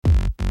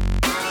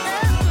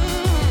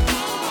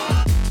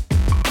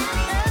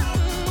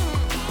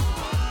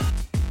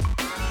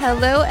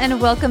Hello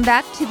and welcome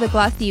back to the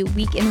Glossy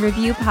Week in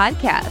Review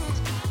podcast.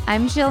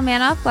 I'm Jill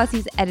Manoff,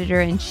 Glossy's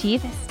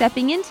editor-in-chief,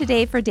 stepping in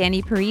today for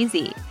Danny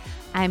Parisi.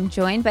 I'm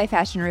joined by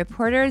fashion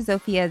reporter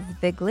Zofia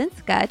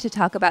Zwieglinska to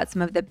talk about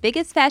some of the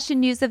biggest fashion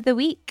news of the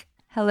week.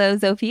 Hello,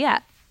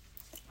 Zofia.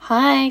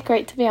 Hi,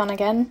 great to be on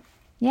again.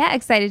 Yeah,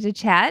 excited to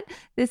chat.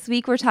 This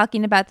week, we're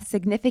talking about the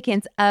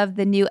significance of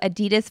the new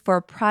Adidas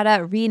for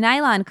Prada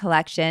Re-Nylon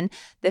collection,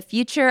 the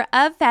future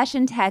of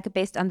fashion tech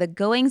based on the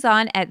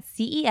goings-on at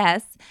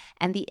CES,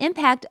 and the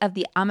impact of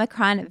the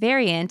Omicron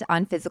variant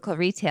on physical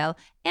retail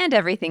and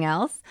everything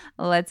else.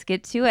 Let's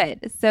get to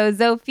it. So,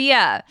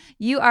 Zofia,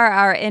 you are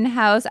our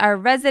in-house, our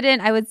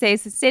resident, I would say,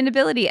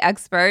 sustainability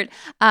expert.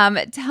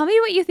 Tell me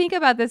what you think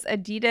about this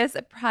Adidas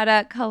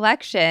Prada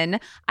collection.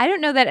 I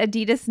don't know that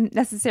Adidas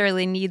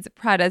necessarily needs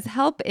Prada's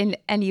help in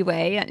any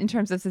way in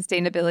terms of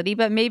sustainability,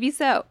 but maybe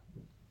so.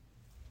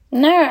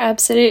 No,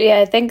 absolutely.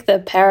 I think the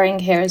pairing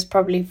here is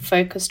probably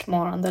focused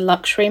more on the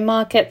luxury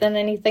market than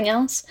anything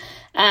else.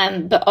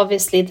 But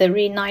obviously the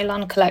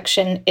Re-Nylon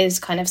collection is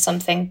kind of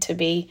something to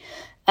be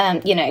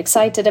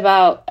excited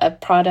about.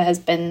 Prada has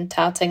been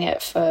touting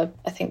it for,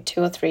 I think,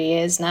 2 or 3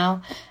 years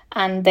now.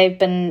 And they've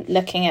been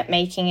looking at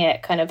making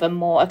it kind of a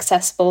more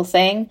accessible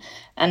thing.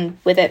 And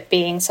with it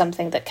being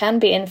something that can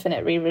be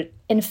infinitely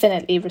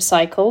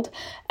recycled,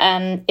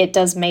 it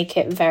does make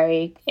it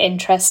very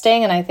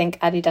interesting. And I think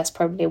Adidas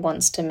probably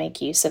wants to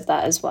make use of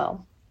that as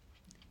well.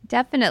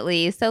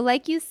 Definitely. So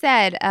like you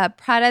said,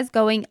 Prada's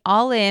going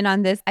all in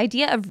on this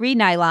idea of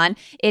Re-Nylon.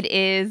 It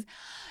is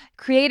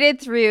created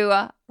through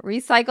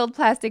recycled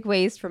plastic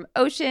waste from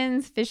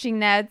oceans, fishing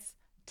nets,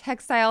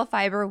 textile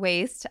fiber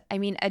waste. I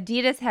mean,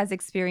 Adidas has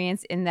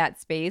experience in that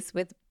space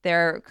with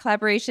their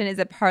collaboration. Is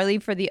it Parley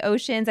for the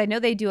Oceans? I know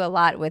they do a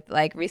lot with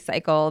like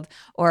recycled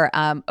or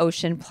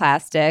ocean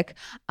plastic.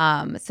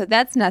 So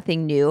that's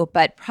nothing new.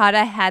 But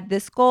Prada had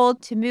this goal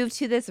to move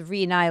to this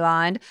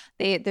Re-Nylon.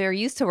 They're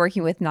used to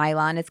working with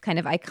nylon. It's kind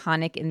of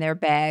iconic in their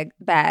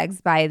bags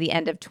by the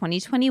end of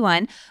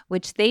 2021,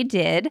 which they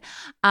did.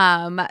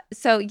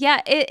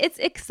 It's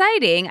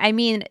exciting. I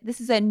mean,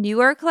 this is a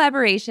newer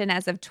collaboration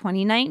as of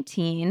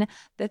 2019,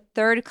 the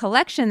third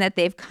collection that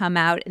they've come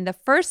out. And the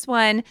first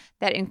one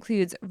that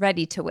includes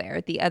ready to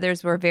wear. The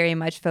others were very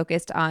much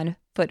focused on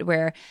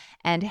footwear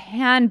and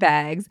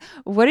handbags.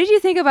 What did you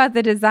think about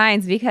the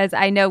designs? Because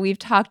I know we've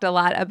talked a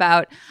lot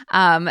about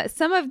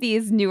some of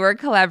these newer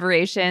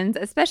collaborations,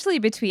 especially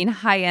between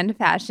high-end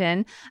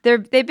fashion.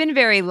 They've been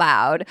very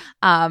loud.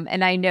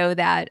 And I know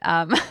that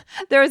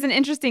there was an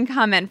interesting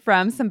comment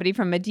from somebody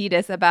from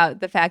Adidas about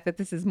the fact that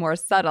this is more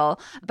subtle.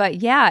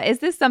 But yeah, is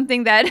this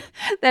something that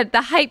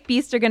the hype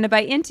beasts are going to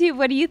buy into?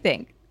 What do you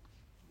think?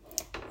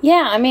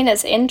 Yeah, I mean,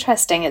 it's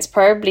interesting. It's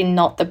probably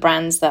not the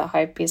brands that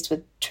hypebeasts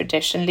would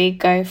traditionally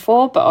go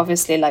for, but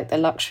obviously like the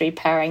luxury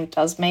pairing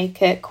does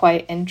make it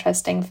quite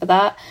interesting for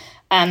that.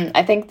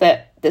 I think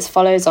that this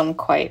follows on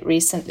quite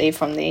recently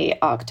from the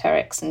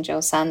Arc'teryx and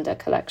Jill Sander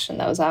collection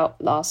that was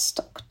out last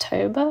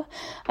October,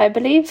 I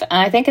believe.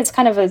 And I think it's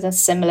kind of in a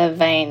similar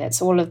vein. It's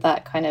all of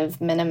that kind of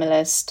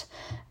minimalist,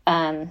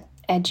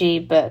 edgy,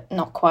 but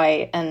not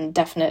quite, and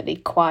definitely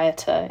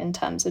quieter in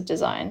terms of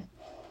design.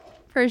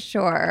 For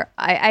sure.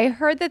 I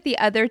heard that the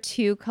other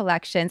two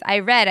collections, I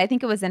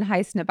think it was in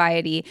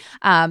Highsnobiety,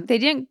 they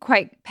didn't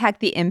quite pack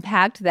the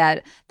impact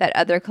that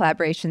other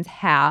collaborations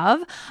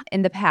have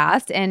in the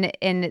past. And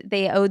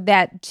they owed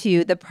that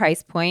to the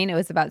price point. It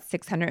was about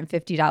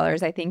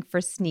 $650, I think,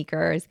 for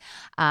sneakers.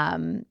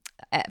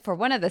 For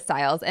one of the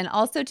styles, and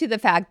also to the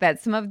fact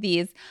that some of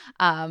these,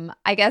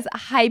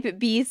 hype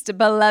beast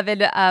beloved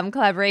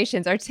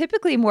collaborations are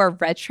typically more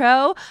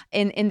retro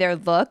in their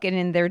look and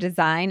in their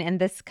design. And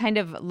this kind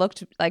of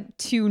looked like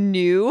too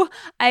new,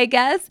 I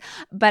guess.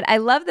 But I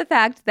love the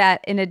fact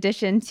that in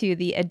addition to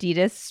the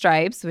Adidas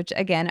stripes, which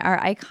again are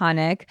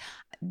iconic,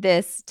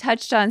 this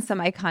touched on some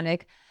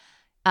iconic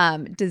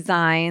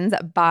designs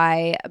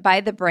by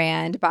the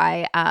brand,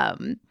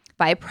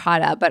 by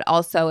Prada, but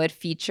also it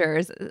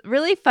features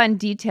really fun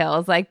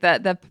details like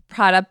the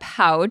Prada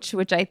pouch,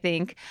 which I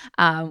think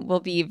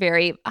will be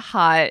very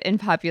hot and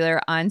popular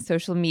on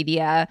social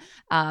media.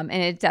 And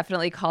it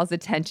definitely calls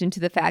attention to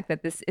the fact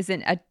that this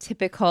isn't a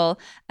typical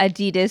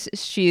Adidas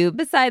shoe,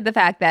 beside the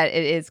fact that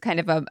it is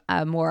kind of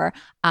a more,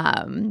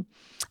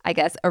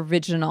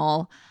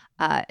 original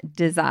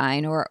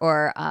design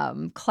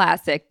or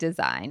classic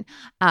design.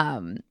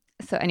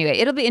 So anyway,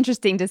 it'll be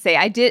interesting to say.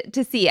 I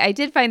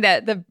did find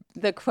that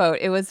the quote,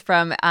 it was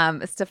from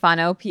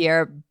Stefano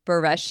Pier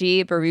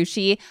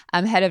Barucci,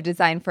 head of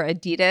design for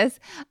Adidas.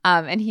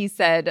 And he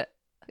said,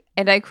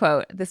 and I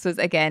quote, this was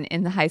again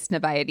in the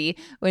Highsnobiety,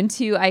 when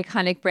two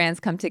iconic brands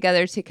come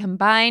together to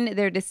combine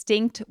their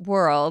distinct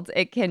worlds,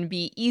 it can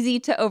be easy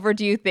to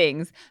overdo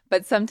things,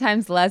 but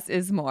sometimes less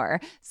is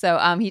more. So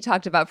he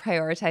talked about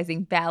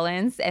prioritizing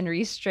balance and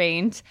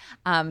restraint.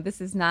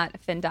 This is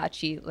not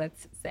Fendace,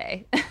 let's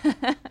say.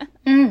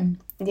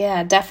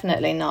 Yeah,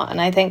 definitely not. And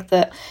I think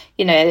that,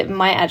 it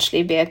might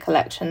actually be a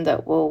collection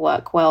that will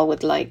work well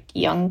with like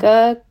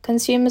younger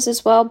consumers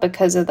as well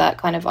because of that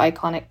kind of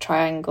iconic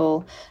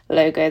triangle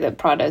logo that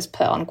Prada's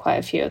put on quite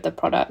a few of the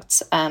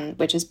products,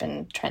 which has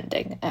been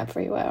trending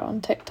everywhere on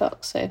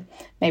TikTok. So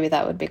maybe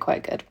that would be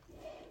quite good.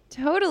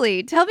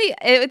 Totally. Tell me,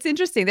 it's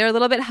interesting. They're a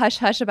little bit hush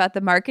hush about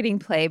the marketing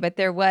play, but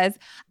there was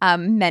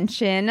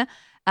mention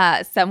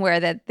somewhere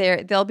that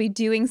they'll be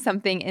doing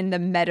something in the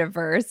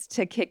metaverse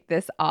to kick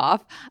this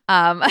off.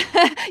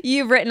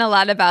 You've written a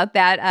lot about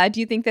that. Do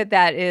you think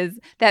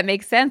that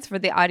makes sense for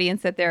the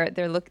audience that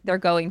they're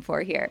going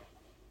for here?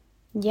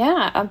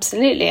 Yeah,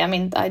 absolutely. I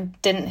mean, I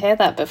didn't hear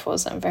that before,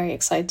 so I'm very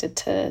excited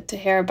to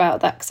hear about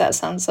that because that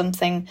sounds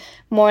something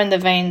more in the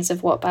veins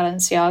of what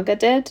Balenciaga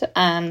did.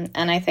 And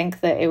I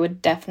think that it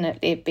would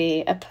definitely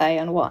be a play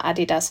on what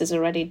Adidas is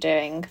already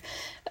doing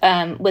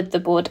with the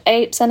Bored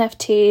Apes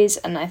NFTs.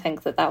 And I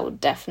think that would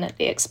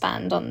definitely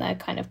expand on their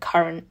kind of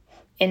current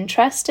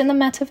interest in the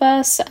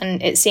metaverse.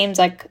 And it seems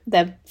like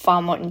they're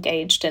far more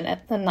engaged in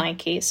it than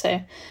Nike.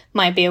 So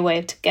might be a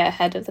way to get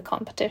ahead of the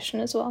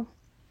competition as well.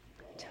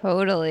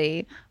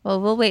 Totally.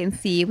 Well, we'll wait and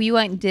see. We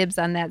want dibs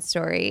on that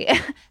story.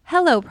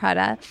 Hello,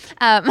 Prada.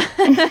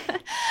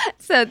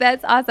 So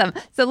that's awesome.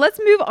 So let's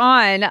move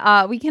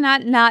on. We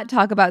cannot not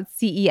talk about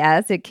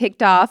CES. It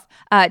kicked off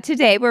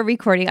today. We're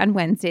recording on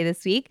Wednesday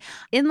this week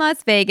in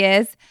Las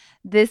Vegas.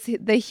 The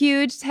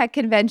huge tech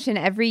convention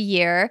every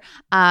year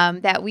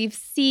that we've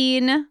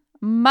seen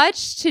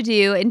much to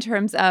do in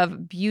terms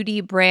of beauty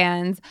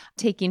brands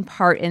taking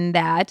part in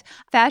that.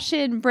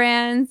 Fashion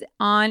brands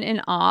on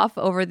and off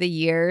over the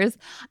years.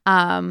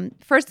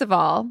 First of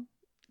all,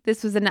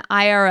 this was an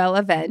IRL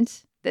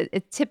event. That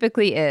it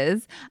typically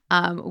is.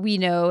 We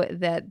know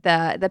that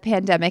the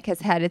pandemic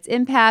has had its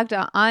impact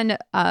on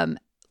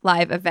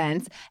live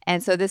events.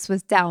 And so this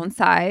was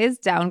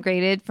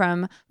downgraded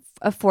from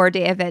a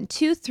 4-day event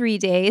to 3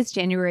 days,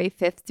 January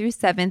 5th through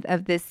 7th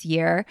of this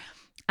year.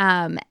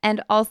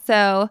 And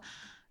also,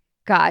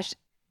 gosh,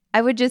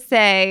 I would just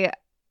say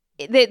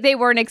they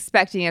weren't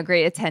expecting a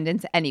great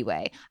attendance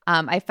anyway.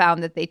 I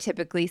found that they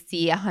typically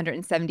see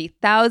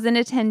 170,000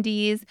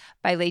 attendees.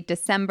 By late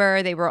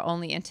December, they were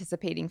only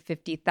anticipating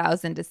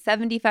 50,000 to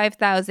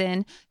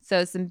 75,000.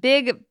 So some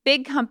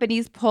big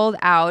companies pulled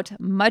out.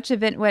 Much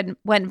of it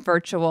went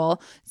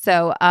virtual.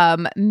 So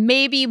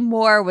maybe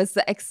more was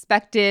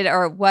expected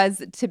or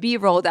was to be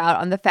rolled out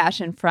on the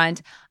fashion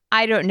front.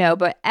 I don't know.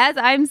 But as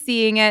I'm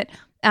seeing it,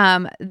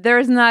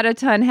 there's not a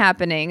ton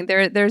happening.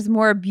 There's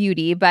more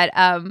beauty, but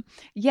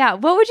yeah.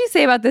 What would you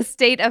say about the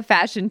state of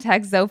fashion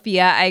tech,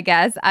 Zofia? I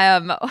guess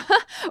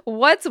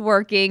what's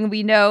working?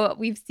 We know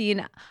we've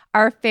seen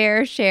our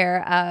fair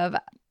share of,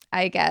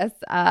 I guess,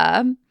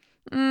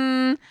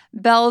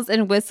 bells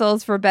and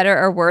whistles for better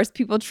or worse.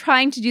 People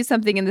trying to do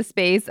something in the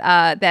space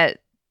that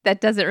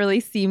doesn't really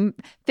fit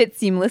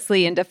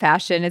seamlessly into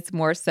fashion. It's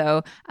more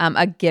so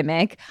a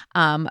gimmick.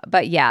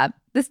 But yeah.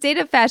 The state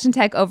of fashion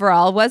tech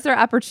overall, was there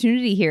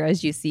opportunity here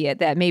as you see it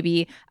that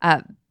maybe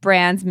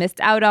brands missed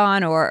out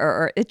on,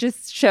 or it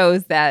just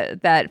shows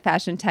that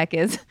fashion tech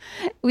is,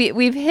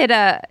 we've hit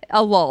a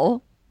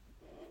lull?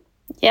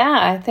 Yeah,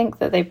 I think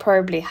that they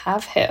probably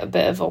have hit a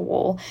bit of a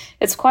wall.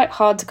 It's quite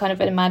hard to kind of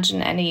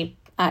imagine any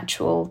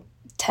actual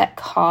tech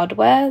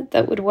hardware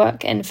that would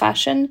work in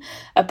fashion,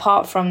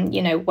 apart from,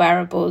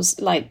 wearables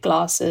like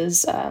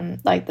glasses,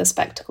 like the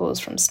spectacles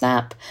from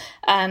Snap.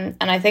 And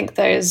I think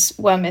those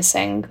were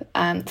missing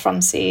from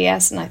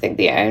CES. And I think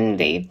the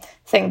only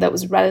thing that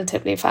was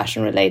relatively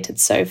fashion related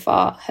so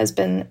far has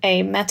been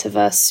a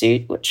metaverse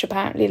suit, which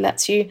apparently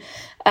lets you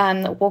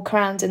walk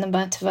around in the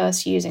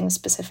metaverse using a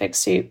specific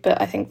suit.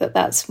 But I think that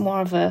that's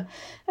more of a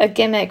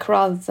gimmick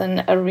rather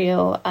than a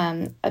real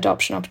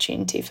adoption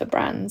opportunity for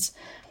brands.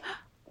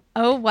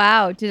 Oh,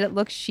 wow. Did it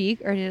look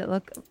chic or did it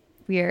look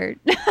weird?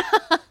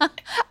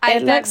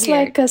 It looks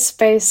weird. Like a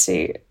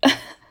spacesuit.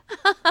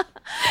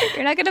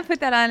 You're not going to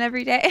put that on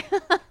every day?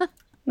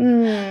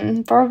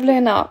 Probably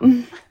not.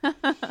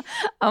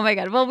 Oh my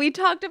God. Well, we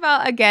talked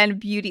about, again,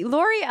 beauty.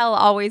 L'Oreal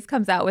always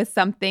comes out with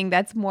something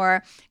that's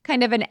more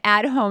kind of an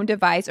at-home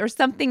device or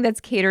something that's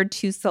catered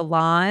to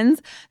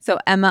salons. So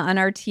Emma on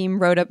our team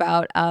wrote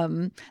about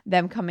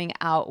them coming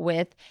out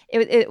with,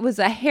 it was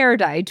a hair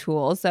dye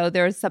tool. So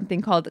there's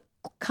something called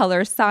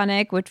Color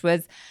Sonic, which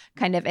was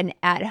kind of an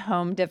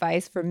at-home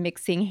device for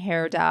mixing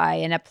hair dye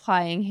and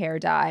applying hair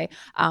dye.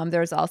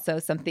 There's also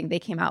something they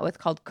came out with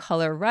called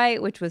Color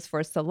Right, which was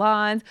for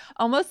salons,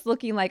 almost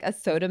looking like a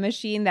soda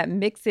machine that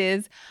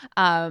mixes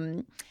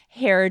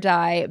hair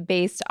dye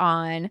based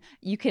on,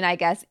 you can, I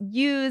guess,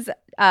 use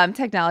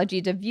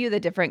technology to view the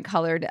different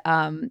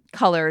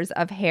colors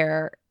of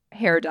hair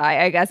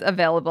dye, I guess,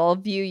 available.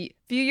 View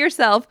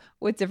yourself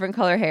with different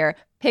color hair.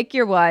 Pick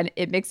your one.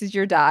 It mixes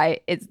your dye.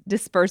 It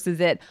disperses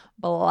it.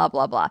 Blah,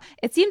 blah, blah.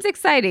 It seems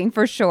exciting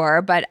for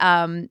sure, but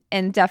and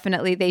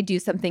definitely they do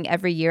something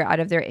every year out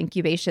of their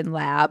incubation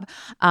lab.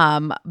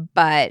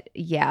 But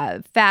yeah,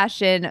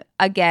 fashion,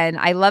 again,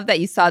 I love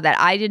that you saw that.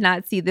 I did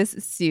not see this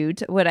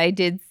suit. What I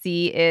did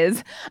see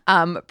is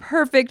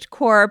Perfect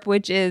Corp,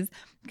 which is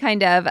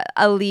kind of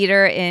a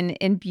leader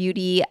in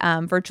beauty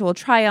virtual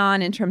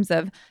try-on in terms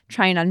of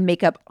trying on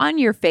makeup on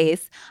your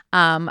face.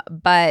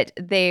 But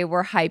they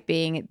were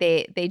hyping.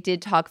 They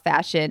did talk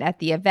fashion at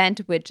the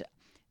event, which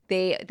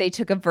they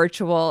took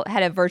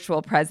had a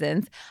virtual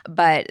presence,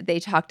 but they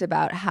talked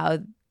about how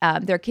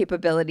their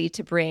capability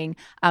to bring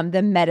the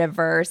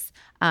metaverse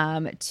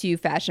to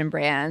fashion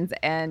brands.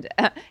 And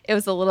it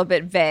was a little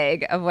bit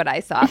vague of what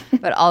I saw,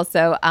 but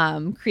also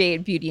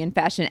create beauty and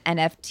fashion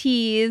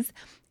NFTs,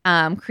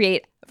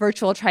 create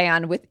virtual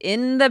try-on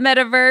within the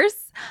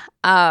metaverse.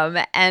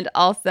 And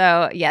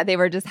also, they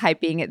were just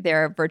hyping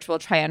their virtual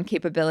try-on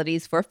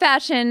capabilities for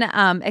fashion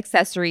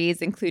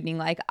accessories, including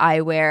like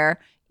eyewear,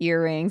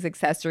 earrings,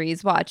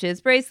 accessories, watches,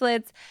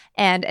 bracelets.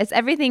 And as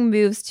everything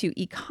moves to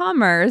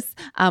e-commerce,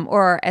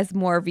 or as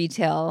more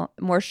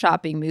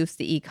shopping moves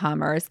to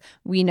e-commerce,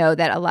 we know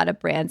that a lot of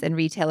brands and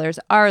retailers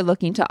are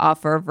looking to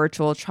offer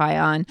virtual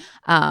try-on.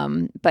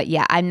 But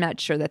I'm not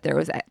sure that there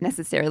was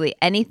necessarily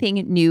anything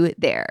new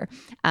there.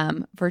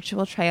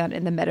 Virtual try-on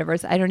in the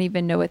metaverse, I don't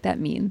even know what that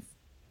means.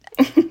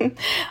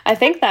 I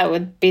think that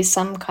would be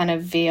some kind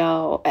of VR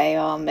or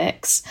AR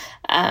mix.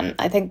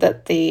 I think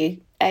that the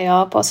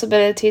AR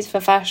possibilities for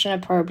fashion are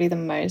probably the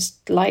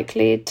most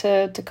likely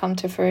to come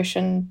to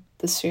fruition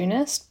the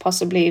soonest,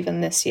 possibly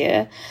even this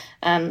year.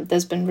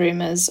 There's been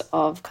rumors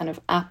of kind of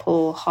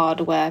Apple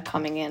hardware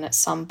coming in at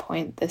some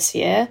point this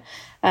year.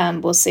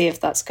 We'll see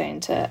if that's going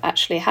to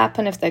actually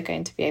happen, if they're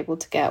going to be able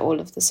to get all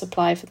of the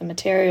supply for the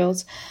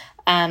materials.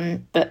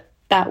 But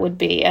that would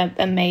be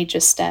a major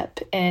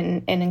step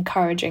in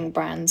encouraging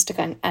brands to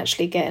kind of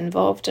actually get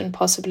involved and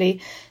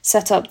possibly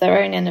set up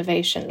their own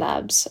innovation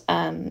labs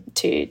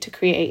to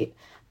create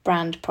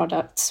brand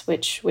products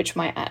which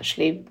might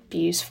actually be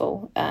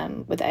useful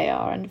with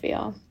AR and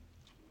VR.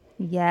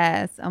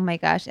 Yes. Oh my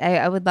gosh.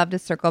 I would love to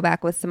circle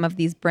back with some of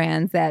these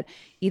brands that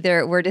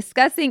either were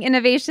discussing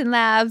innovation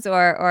labs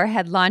or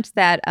had launched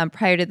that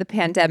prior to the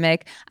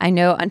pandemic. I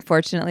know,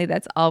 unfortunately,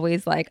 that's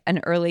always like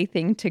an early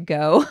thing to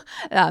go.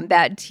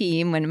 That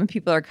team, when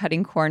people are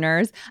cutting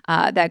corners,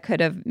 that could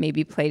have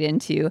maybe played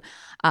into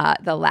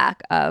the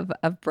lack of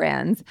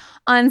brands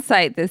on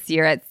site this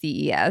year at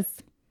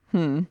CES.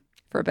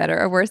 For better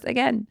or worse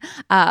again.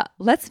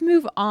 Let's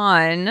move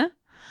on.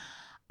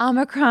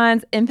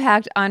 Omicron's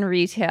impact on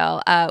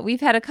retail.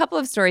 We've had a couple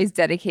of stories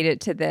dedicated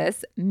to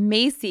this.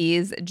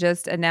 Macy's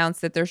just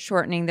announced that they're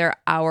shortening their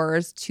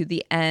hours to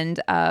the end,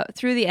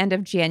 through the end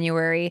of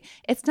January.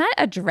 It's not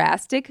a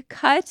drastic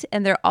cut,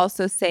 and they're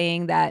also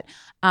saying that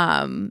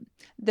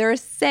they're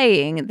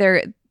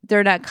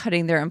not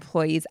cutting their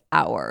employees'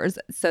 hours.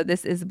 So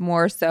this is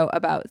more so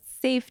about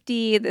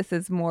safety. This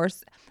is more.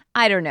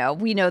 I don't know.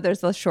 We know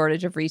there's a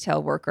shortage of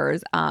retail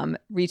workers.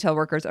 Retail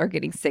workers are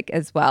getting sick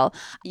as well.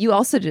 You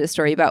also did a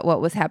story about what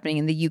was happening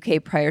in the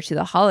UK prior to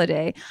the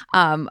holiday.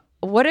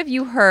 What have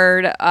you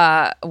heard?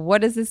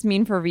 What does this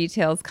mean for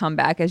retail's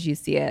comeback as you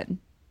see it?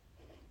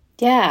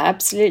 Yeah,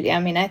 absolutely. I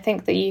mean, I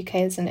think the UK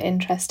is an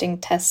interesting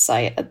test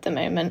site at the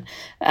moment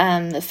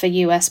for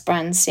US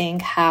brands seeing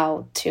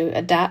how to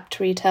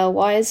adapt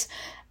retail-wise.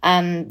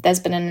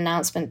 There's been an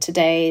announcement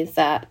today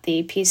that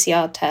the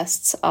PCR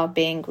tests are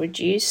being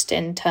reduced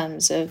in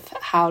terms of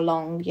how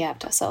long you have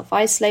to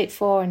self-isolate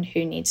for and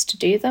who needs to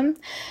do them.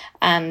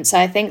 So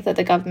I think that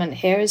the government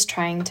here is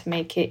trying to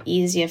make it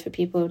easier for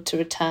people to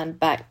return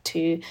back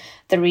to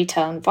the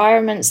retail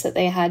environments that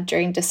they had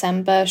during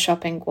December.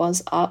 Shopping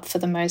was up for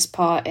the most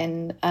part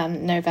in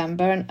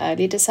November and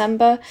early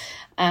December.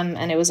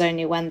 And it was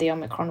only when the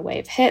Omicron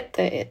wave hit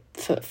that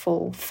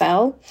footfall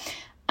fell.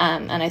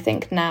 And I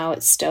think now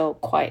it's still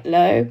quite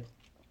low.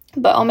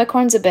 But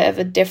Omicron's a bit of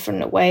a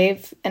different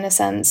wave in a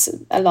sense.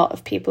 A lot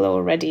of people are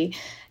already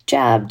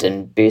jabbed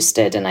and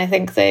boosted, and I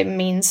think that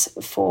means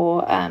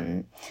for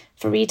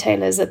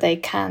retailers that they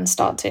can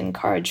start to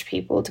encourage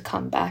people to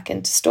come back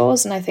into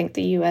stores. And I think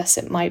the US,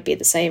 it might be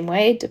the same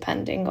way,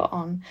 depending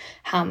on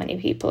how many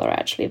people are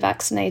actually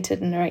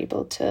vaccinated and are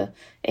able to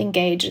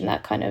engage in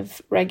that kind of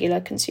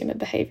regular consumer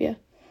behavior.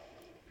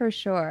 For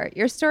sure.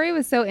 Your story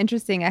was so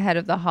interesting ahead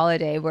of the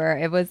holiday, where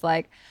it was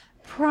like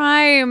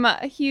prime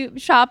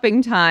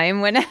shopping time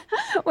when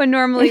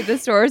normally the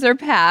stores are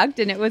packed,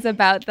 and it was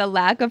about the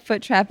lack of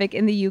foot traffic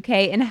in the UK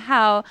and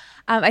how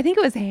I think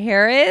it was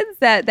Harrods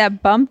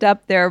that bumped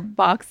up their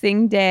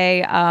Boxing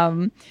Day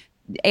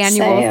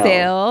annual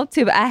sale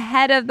to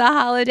ahead of the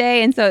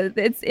holiday. And so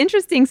it's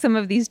interesting, some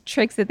of these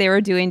tricks that they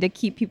were doing to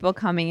keep people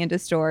coming into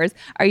stores.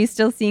 Are you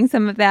still seeing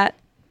some of that?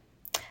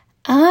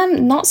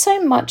 Not so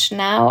much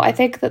now. I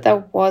think that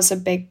there was a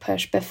big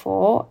push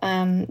before.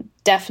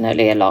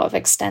 Definitely a lot of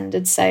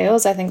extended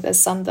sales. I think there's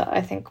some that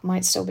I think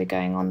might still be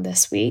going on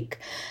this week.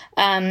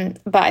 But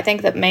I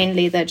think that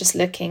mainly they're just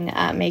looking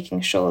at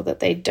making sure that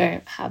they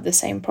don't have the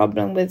same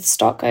problem with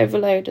stock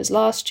overload as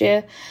last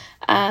year.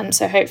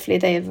 So hopefully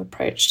they have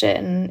approached it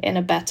in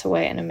a better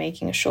way and are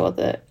making sure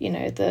that, you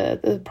know,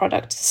 the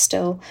product is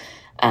still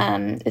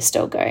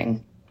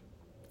going.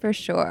 For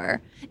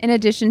sure. In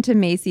addition to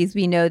Macy's,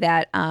 we know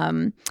that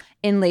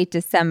in late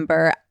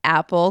December,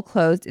 Apple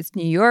closed its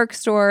New York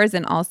stores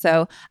and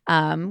also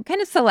kind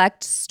of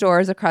select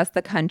stores across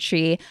the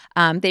country.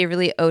 They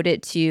really owed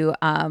it to,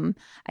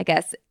 I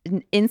guess,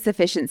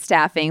 insufficient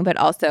staffing, but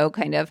also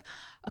kind of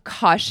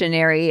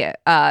cautionary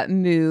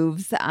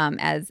moves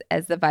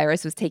as the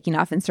virus was taking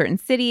off in certain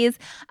cities.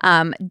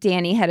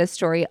 Danny had a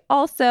story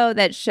also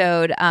that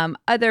showed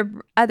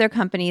other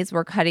companies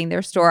were cutting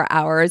their store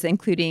hours,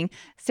 including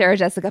Sarah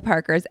Jessica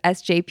Parker's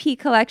SJP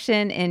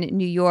collection in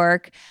New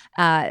York.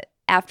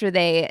 After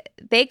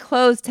they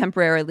closed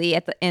temporarily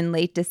in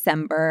late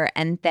December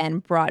and then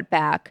brought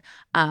back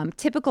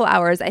typical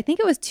hours. I think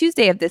it was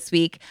Tuesday of this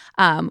week.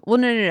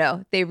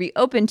 No. They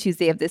reopened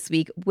Tuesday of this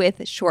week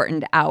with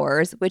shortened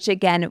hours, which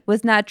again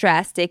was not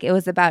drastic. It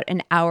was about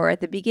an hour at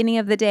the beginning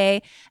of the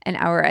day, an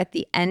hour at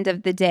the end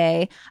of the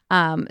day.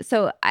 I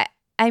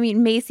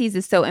mean, Macy's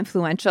is so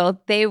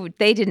influential. They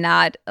did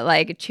not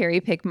like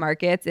cherry pick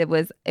markets. It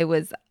was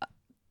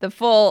the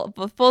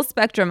full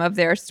spectrum of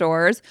their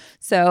stores.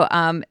 So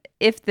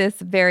if this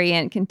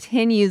variant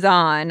continues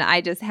on, I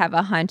just have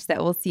a hunch that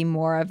we'll see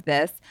more of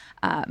this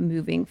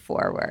moving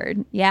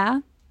forward.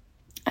 Yeah?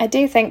 I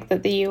do think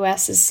that the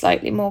US is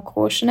slightly more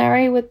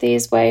cautionary with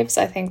these waves.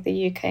 I think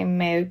the UK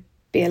may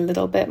be a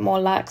little bit more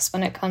lax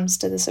when it comes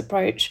to this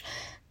approach,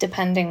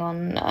 depending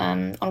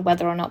on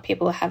whether or not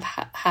people have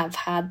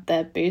had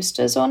their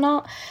boosters or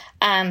not.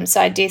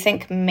 So I do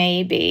think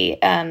maybe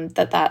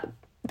that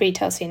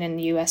retail scene in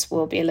the US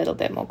will be a little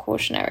bit more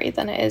cautionary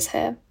than it is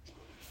here.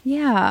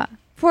 Yeah.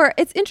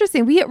 It's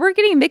interesting. We're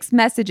getting mixed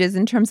messages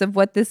in terms of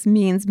what this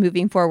means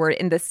moving forward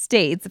in the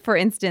States. For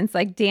instance,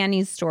 like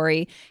Danny's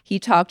story, he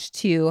talked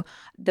to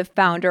the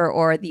founder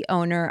or the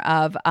owner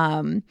of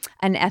an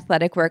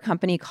athletic wear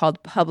company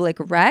called Public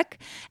Rec,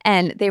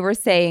 and they were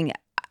saying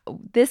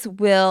this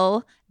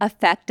will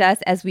affect us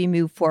as we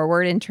move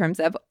forward in terms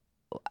of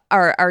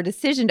our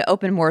decision to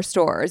open more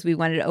stores. We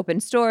wanted to open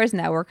stores.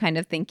 Now we're kind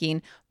of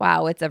thinking,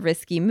 wow, it's a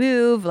risky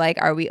move.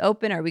 Like, are we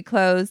open? Are we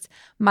closed?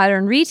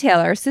 Modern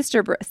Retailer,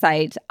 sister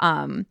site,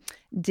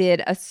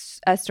 did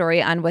a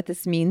story on what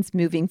this means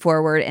moving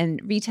forward.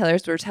 And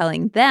retailers were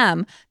telling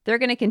them they're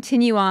going to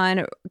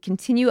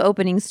continue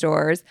opening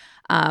stores.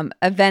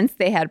 Events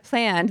they had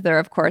planned, they're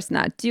of course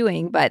not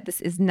doing, but this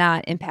is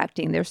not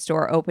impacting their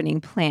store opening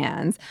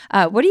plans.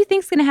 What do you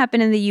think is going to happen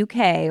in the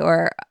UK?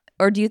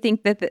 Or do you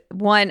think that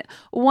one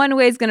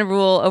way is going to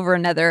rule over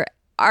another?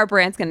 Our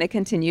brand's going to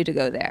continue to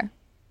go there?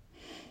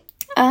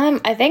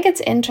 I think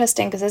it's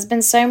interesting because there's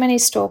been so many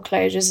store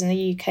closures in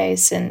the UK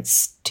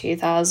since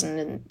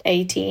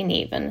 2018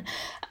 even.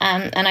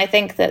 And I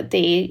think that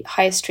the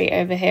high street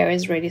over here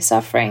is really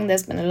suffering.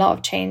 There's been a lot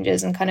of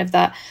changes and kind of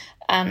that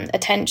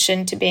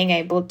attention to being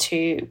able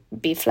to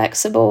be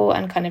flexible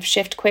and kind of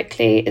shift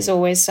quickly is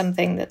always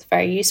something that's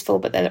very useful,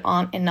 but there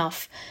aren't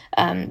enough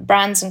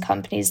brands and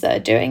companies that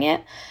are doing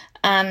it.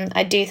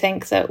 I do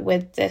think that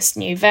with this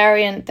new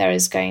variant, there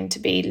is going to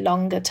be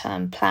longer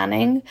term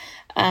planning,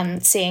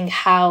 seeing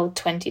how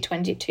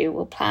 2022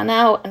 will plan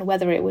out and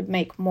whether it would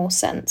make more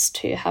sense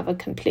to have a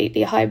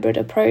completely hybrid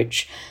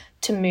approach,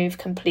 to move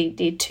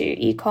completely to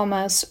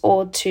e-commerce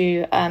or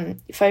to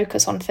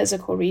focus on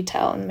physical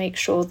retail and make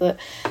sure that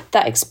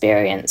that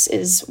experience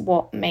is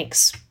what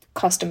makes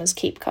customers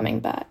keep coming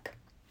back.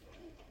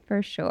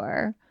 For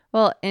sure.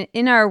 Well,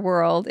 in our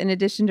world, in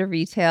addition to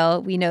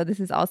retail, we know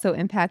this is also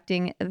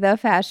impacting the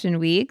fashion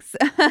weeks.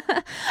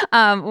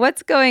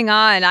 What's going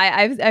on?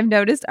 I've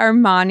noticed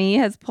Armani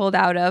has pulled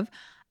out of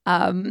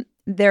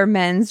their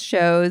men's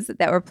shows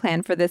that were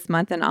planned for this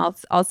month, and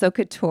also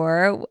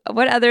Couture.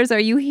 What others are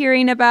you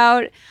hearing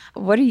about?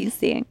 What are you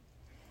seeing?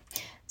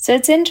 So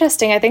it's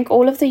interesting. I think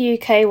all of the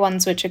UK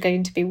ones, which are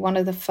going to be one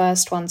of the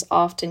first ones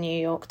after New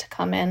York to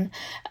come in,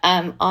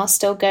 are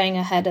still going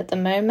ahead at the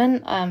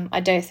moment.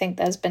 I don't think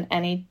there's been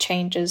any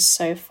changes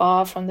so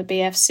far from the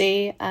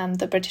BFC,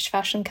 the British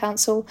Fashion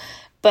Council,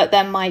 but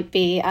there might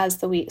be as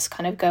the weeks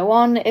kind of go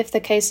on. If the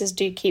cases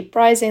do keep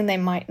rising, they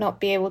might not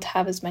be able to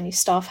have as many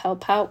staff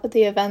help out with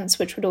the events,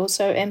 which would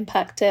also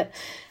impact it.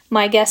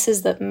 My guess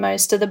is that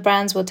most of the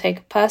brands will take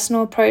a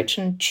personal approach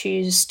and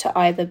choose to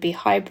either be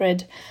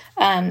hybrid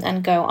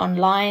and go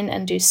online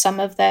and do some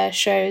of their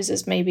shows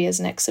as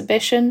an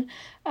exhibition,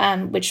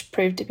 which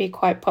proved to be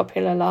quite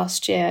popular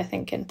last year, I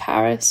think, in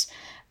Paris.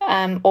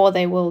 Or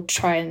they will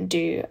try and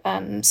do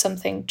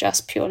something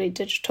just purely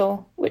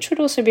digital, which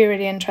would also be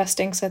really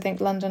interesting. So I think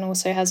London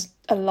also has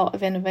a lot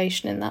of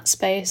innovation in that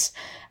space.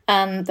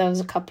 There was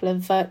a couple of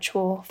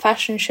virtual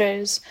fashion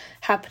shows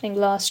happening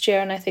last year,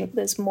 and I think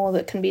there's more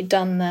that can be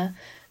done there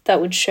that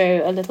would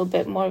show a little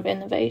bit more of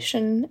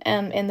innovation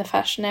in the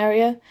fashion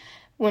area.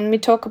 When we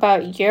talk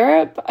about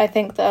Europe, I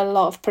think that a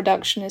lot of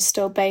production is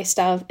still based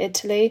out of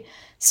Italy,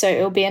 so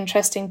it'll be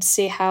interesting to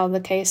see how the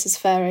cases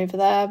fare over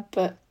there,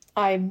 but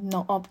I'm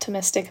not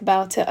optimistic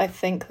about it. I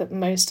think that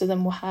most of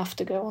them will have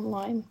to go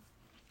online.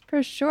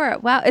 For sure.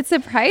 Wow, it's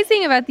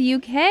surprising about the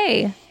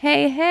UK.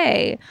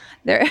 Hey,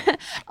 there,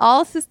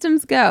 all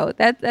systems go.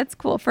 That's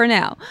cool for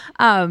now.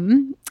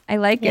 I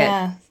like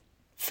it.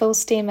 full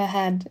steam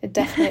ahead. It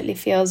definitely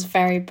feels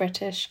very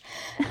British.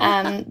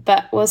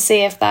 But we'll see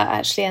if that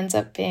actually ends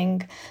up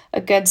being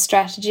a good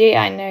strategy.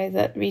 I know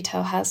that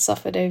retail has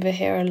suffered over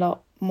here a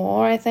lot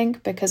more, I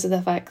think, because of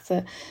the fact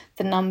that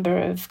the number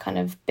of kind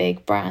of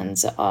big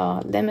brands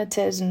are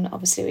limited, and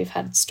obviously we've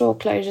had store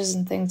closures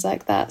and things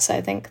like that. So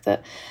I think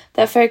that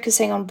they're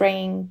focusing on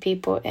bringing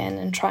people in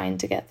and trying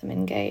to get them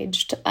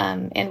engaged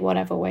in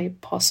whatever way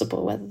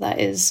possible, whether that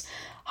is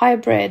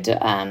hybrid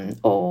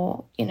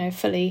or, you know,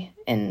 fully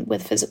in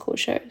with physical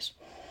shows.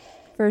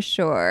 For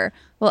sure.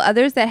 Well,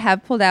 others that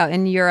have pulled out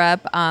in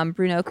Europe,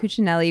 Bruno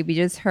Cucinelli, we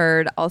just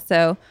heard.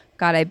 Also,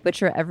 God, I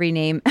butcher every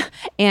name.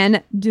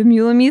 And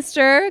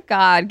Demeulemeister,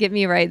 God, get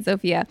me right,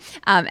 Zofia.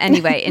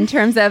 Anyway, in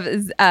terms of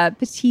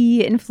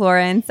Petit in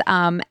Florence,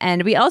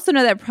 and we also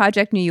know that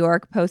Project New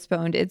York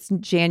postponed its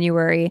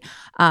January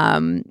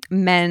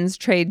men's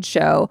trade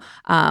show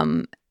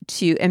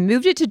and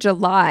moved it to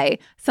July.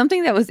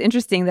 Something that was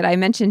interesting that I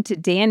mentioned to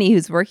Danny,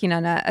 who's working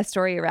on a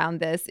story around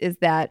this, is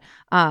that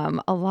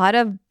a lot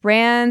of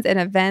brands and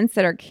events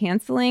that are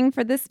canceling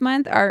for this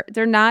month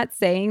they're not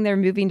saying they're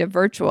moving to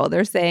virtual.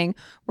 They're saying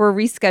we're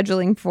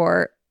rescheduling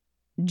for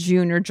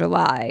June or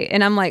July.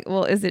 And I'm like,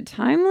 well, is it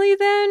timely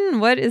then?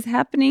 What is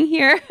happening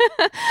here?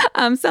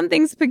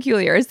 Something's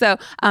peculiar. So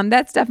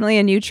that's definitely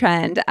a new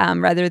trend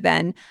rather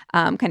than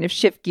kind of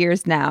shift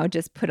gears now,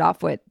 just put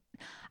off what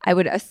I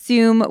would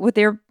assume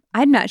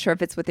I'm not sure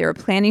if it's what they were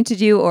planning to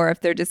do or if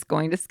they're just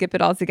going to skip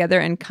it all together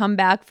and come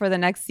back for the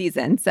next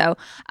season. So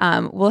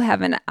we'll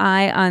have an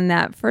eye on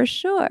that for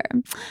sure.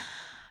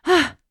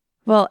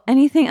 Well,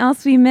 anything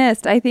else we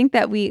missed? I think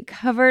that we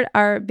covered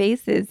our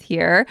bases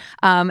here.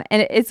 And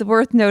it's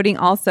worth noting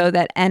also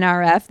that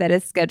NRF, that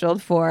is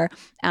scheduled for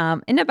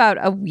in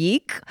about a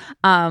week,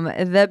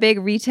 the big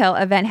retail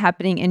event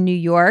happening in New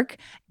York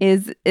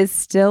is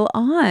still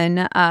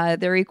on.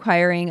 They're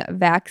requiring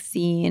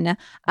vaccine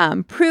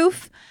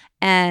proof.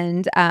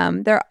 And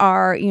there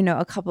are,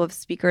 a couple of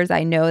speakers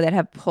I know that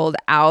have pulled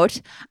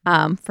out.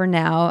 For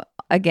now,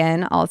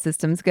 again, all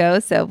systems go.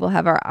 So we'll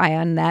have our eye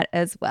on that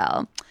as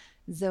well.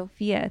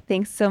 Zofia,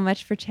 thanks so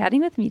much for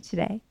chatting with me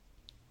today.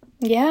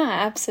 Yeah,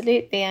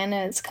 absolutely. I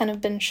know it's kind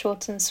of been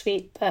short and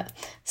sweet, but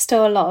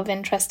still a lot of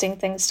interesting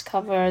things to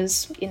cover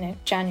as,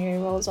 January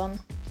rolls on.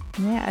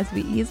 Yeah, as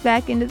we ease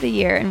back into the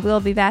year, and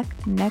we'll be back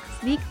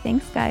next week.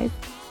 Thanks, guys.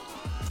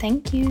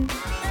 Thank you.